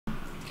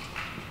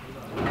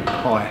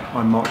Hi,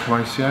 I'm Mark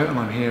Camoccio and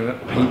I'm here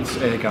at Pete's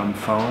Airgun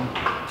Farm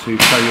to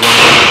show you one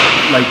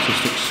of the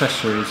latest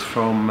accessories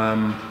from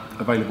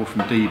available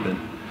from Deben.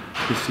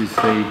 This is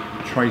the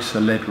Tracer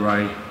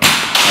LEDRay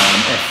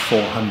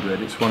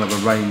F400. It's one of a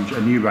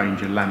new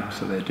range of lamps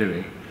that they're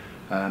doing.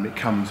 It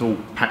comes all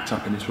packed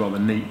up in this rather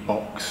neat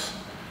box.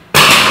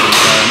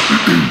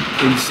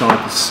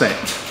 Inside the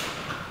set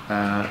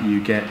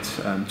you get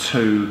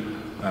two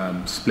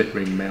split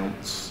ring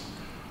mounts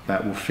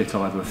that will fit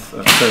either a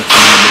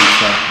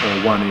 30mm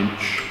or 1"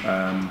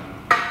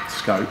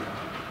 scope.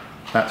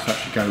 That's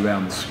actually go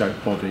around the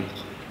scope body,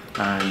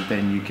 and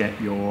then you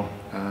get your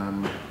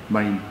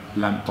main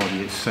lamp body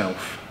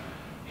itself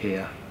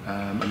here,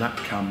 and that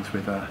comes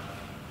with a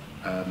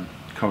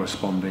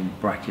corresponding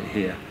bracket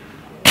here.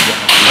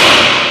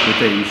 With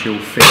these you'll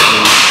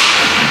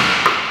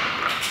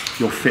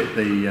fit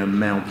the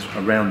mount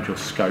around your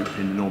scope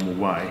in the normal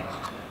way,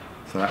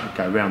 so that would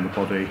go around the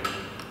body,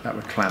 that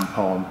would clamp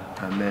on,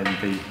 and then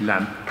the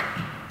lamp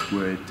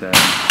would fit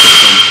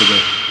onto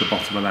the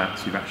bottom of that,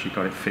 so you've actually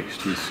got it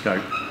fixed to your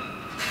scope.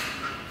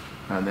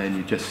 And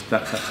then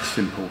that's a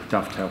simple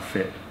dovetail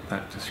fit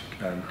that just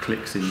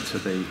clicks into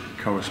the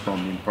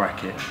corresponding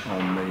bracket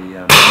on the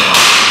mount,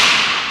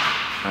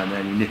 and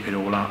then you nip it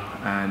all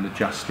up and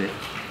adjust it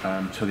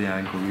to the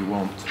angle you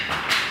want.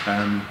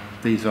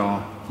 These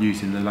are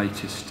using the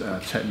latest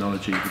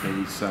technology with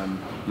these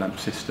lamp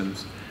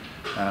systems,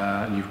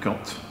 and you've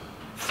got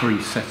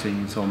 3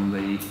 settings on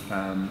the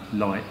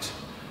light.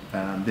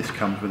 This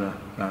comes with a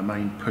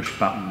main push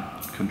button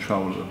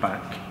control at the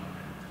back,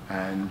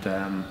 and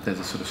there's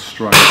a sort of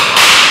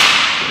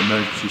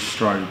emergency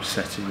strobe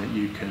setting that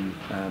you can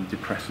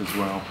depress as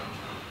well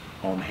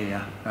on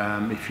here.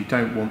 If you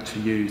don't want to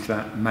use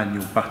that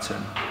manual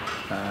button,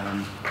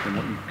 then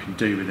what you can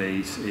do with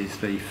these is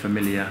the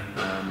familiar,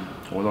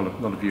 or a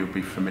lot of you will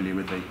be familiar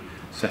with the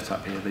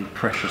setup here, the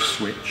pressure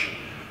switch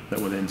that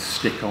will then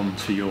stick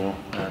onto your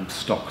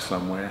stock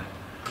somewhere.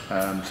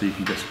 So you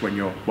can just,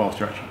 whilst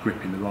you're actually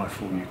gripping the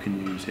rifle, you can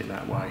use it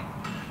that way.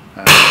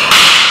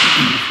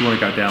 If you want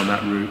to go down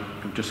that route,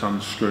 you'll just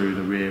unscrew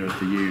the rear of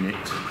the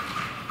unit,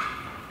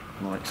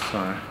 like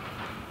so.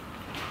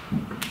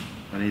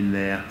 And in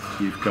there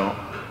you've got,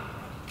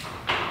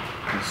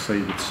 you'll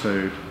see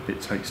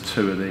it takes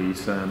 2 of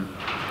these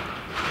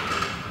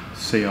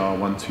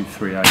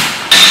CR1238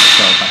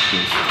 cell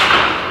batteries.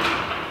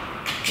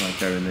 They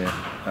go in there.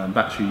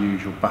 That's your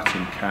usual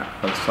button cap,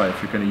 but say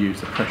if you're going to use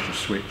the pressure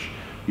switch,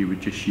 you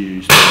would just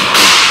use the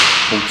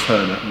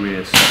alternate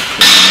rear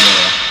section in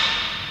there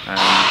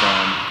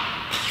and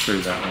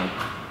screw that on.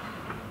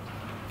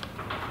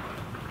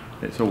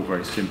 It's all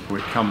very simple.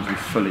 It comes with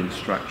full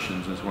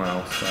instructions as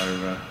well,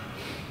 so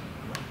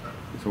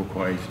it's all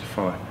quite easy to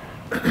follow.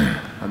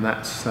 And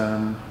that's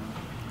that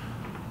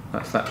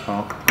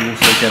part. You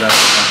also get a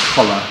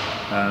collar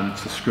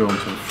to screw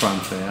onto the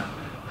front there,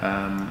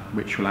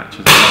 which will act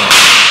as a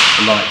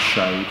light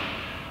shade.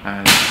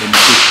 And in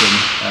addition,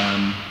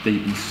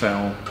 Deben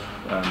sell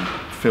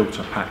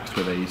filter packs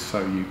with these, so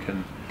you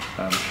can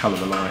colour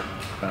the light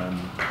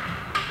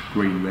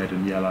green, red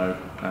and yellow,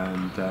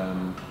 and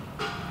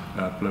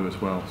blue as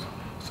well,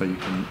 so you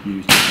can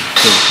use different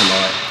filter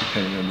light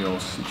depending on your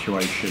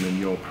situation and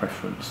your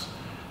preference.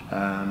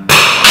 Very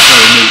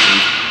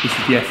neatly, this is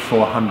the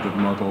F400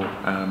 model,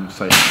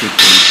 so it should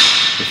be,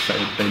 if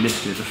they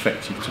listed as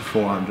effective to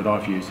 400,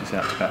 I've used this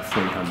out to about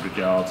 300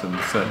 yards, and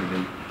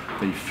certainly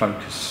the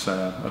focus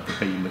of the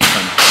beam is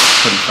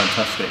pretty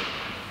fantastic.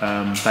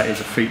 That is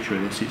a feature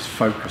of this, it's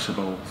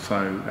focusable,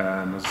 so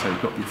as I say,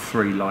 you've got your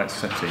 3 light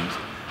settings.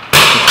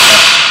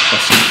 By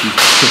simply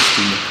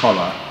twisting the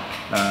collar,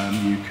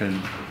 you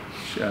can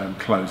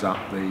close up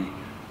the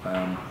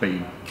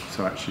beam,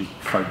 so actually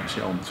focus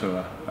it onto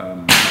a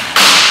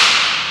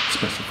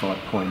specified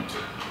point.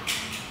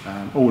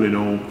 All in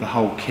all, the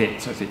whole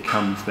kit as it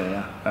comes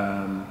there,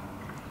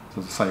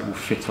 as I say, it will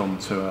fit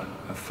onto a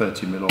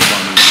 30mm or 1"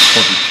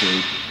 body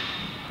tube.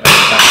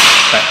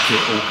 That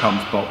kit all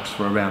comes boxed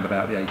for around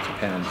about the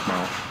 £80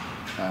 mark,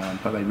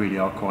 but they really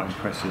are quite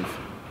impressive,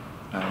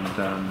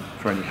 and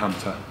for any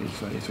hunter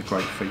it's a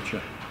great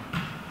feature.